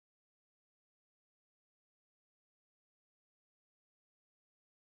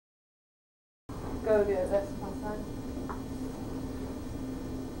go do this one time.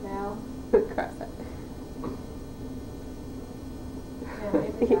 Now. Cross it. Yeah,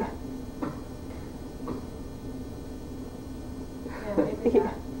 maybe that. Yeah, maybe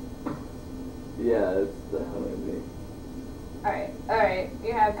that. Yeah, it's definitely. Alright.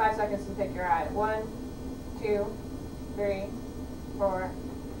 You have 5 seconds to pick your eye. 1, 2, 3, 4,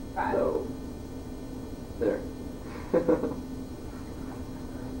 5. No. There.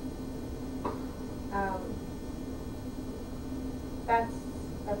 That's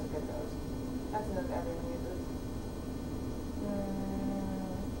a good dose. That's enough that everyone uses.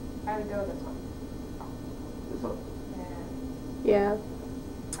 I would go with this one. This one? Yeah.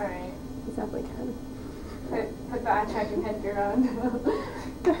 Alright. It's definitely can. Put the eye tracking headgear on.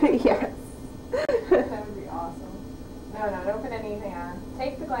 Yes. That would be awesome. No, don't put anything on.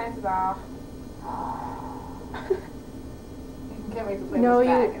 Take the glasses off. Can't wait to play No, this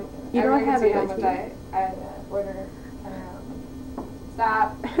back. you don't have to see a how good much I order.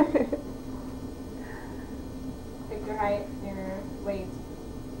 Stop. Pick your height, your weight.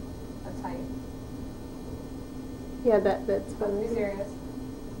 That's height. Yeah, that's funny. Be serious.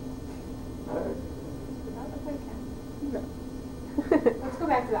 Alright. No. Let's go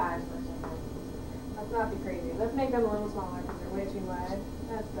back to the eyes for a second. Let's not be crazy. Let's make them a little smaller because they're way too wide.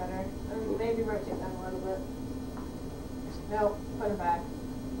 That's better. And maybe rotate them a little bit. No, put them back.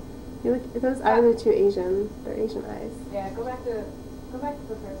 You look. Those eyes are too Asian. They're Asian eyes. Yeah, go back to the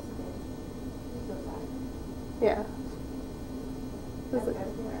first thing. Just go back. Yeah. Those That's look good.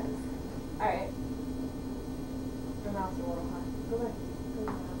 like your eyes. Alright. Your mouth's a little high. Go back. Go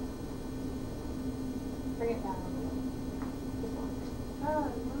back. Bring it down a little. Just one. Oh,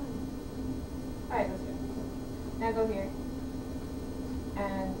 it's fine. Alright, that's good. Now go here.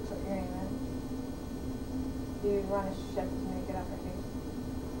 And put your name in. Do you want to shift to make it up or face?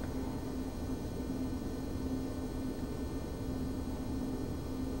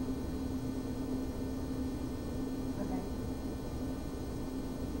 Okay.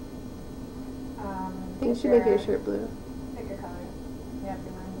 I think you should make your shirt blue. Pick your color. Yeah,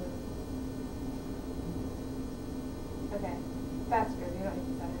 pick mine blue. Okay. That's good. You don't need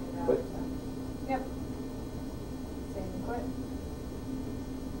to set any of that other stuff. Yep. Save and quit.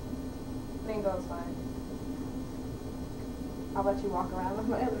 Bingo's fine. I'll let you walk around with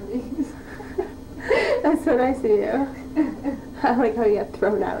my other rings. That's so nice of you. I like how you get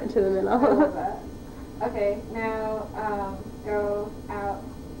thrown out into the middle. I love that. Okay, now go out.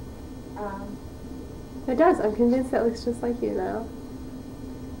 It does. I'm convinced that looks just like you now.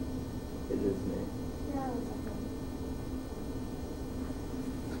 It is me. Yeah, it looks like me.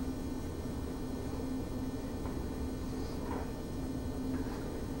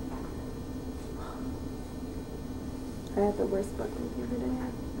 I had the worst book the other day.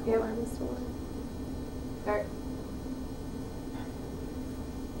 Yep. I was stolen. Start.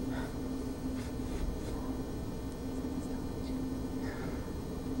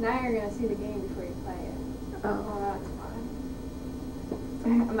 Now you're going to see the game before you play it. Oh. Oh, that's fine.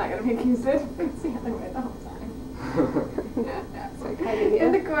 I'm not going to make you sit. It's the other way the whole time.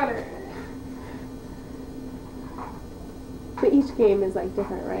 In the corner. But each game is like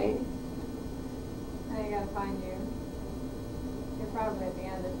different, right? Now you got to find you. You're probably at the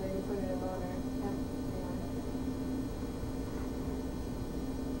end if they put it in order. Yep.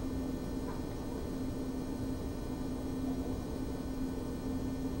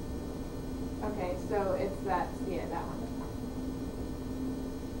 Okay, so it's that one.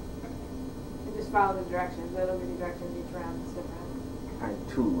 And just follow the directions. It'll give you directions each round. It's different. Alright,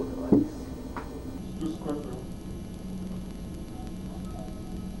 2 lookalikes.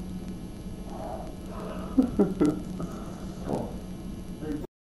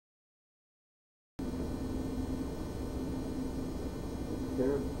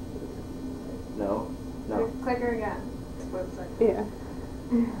 No. Clicker again. Split second. Yeah.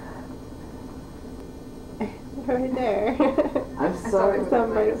 Right there. I'm I saw sorry. it with Some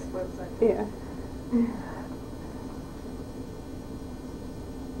like a right- split second. Yeah.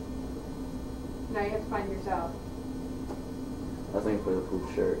 Now you have to find yourself. I was looking for the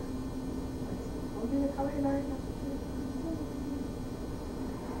poop shirt. What will be the color you already have?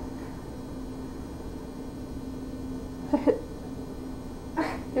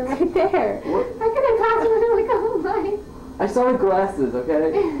 You're right there. What? How can I possibly look online? I saw the glasses, okay? I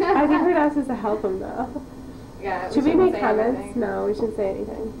think we're not supposed to help him though. Yeah. Should we shouldn't make say comments? anything. No, we shouldn't say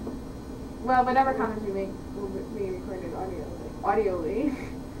anything. Well, whatever comments we make will be recorded audioly.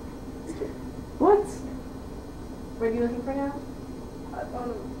 What? What are you looking for now?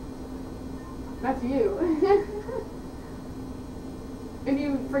 That's you. If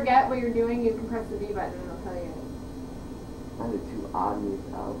you forget what you're doing, you can press the B button and it'll tell you. Sounded too oddly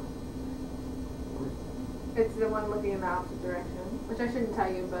out. It's the one looking in the opposite direction, which I shouldn't tell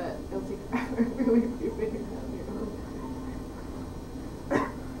you, but it'll take forever really if you figure it out.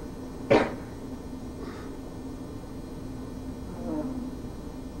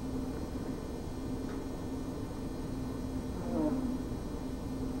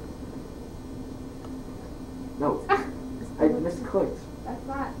 No, I misclicked. That's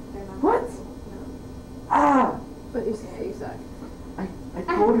not. They're not. What? No. Ah! But you Yeah, you suck. I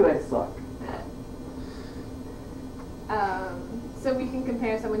told you I suck. So we can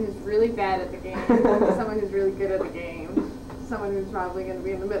compare someone who's really bad at the game to someone who's really good at the game to someone who's probably going to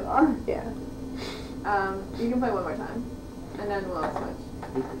be in the middle. Yeah. You can play one more time, and then we'll switch.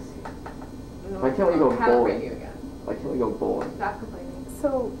 And then Why can't we go calibrate bowling? you again. Why can't we go bowling? Stop complaining.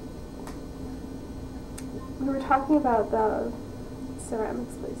 So, we were talking about the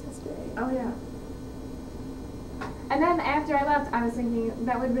ceramics place yesterday. Oh yeah. And then after I left, I was thinking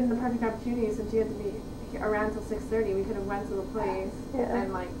that would have been the perfect opportunity since you had to be around till 6:30. We could have went to the place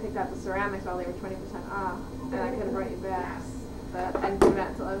and like picked out the ceramics while they were 20% off, and I could have brought you back. But I didn't do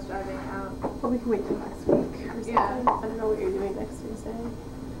that until I was driving out. Well, we can wait till next week. Yeah. I don't know what you're doing next Tuesday.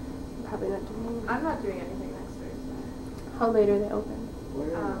 You're probably not doing. I'm not doing anything next Thursday. How late are they open?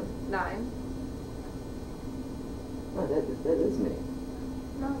 Where am I? 9. No, that is me.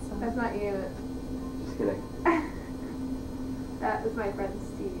 No, it's not. That's not you. Just kidding. That is my friend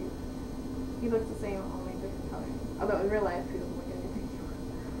Steve. He looks the same, only different colors. Although in real life, he doesn't look anything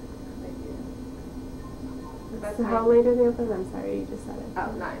like you. That's So how late are they open? I'm sorry, you just said it.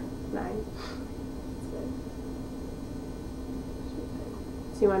 Oh, 9. 9. That's good.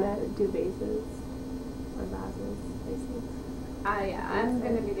 So you want to do vases or vases, vases? I'm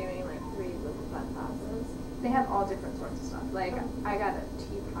going to be doing like 3 little flat vases. They have all different sorts of stuff. Like, I got a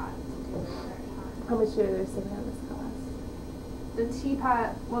teapot to do another time. How much do their ceramics cost? The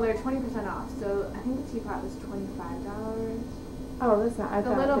teapot, well, they're 20% off, so I think the teapot was $25. Oh, that's not. I The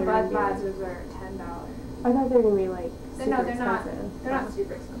thought little they were bud gonna be vases are $10. I thought they were gonna be like super No, they're not. expensive. They're not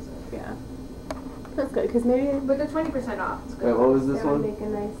super expensive. Yeah, that's good because maybe But they're 20% off. It's good. Wait, what was this that would one? make a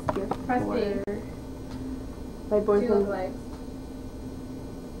nice gift Press for B. my 2 boyfriend. look legs.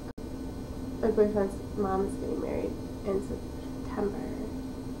 My boyfriend's mom is getting married in September.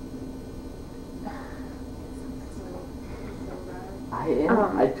 I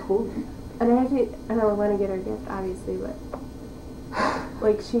am. I told you. And I want to get her a gift, obviously, but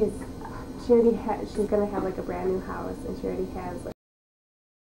like she's gonna have like a brand new house, and she already has like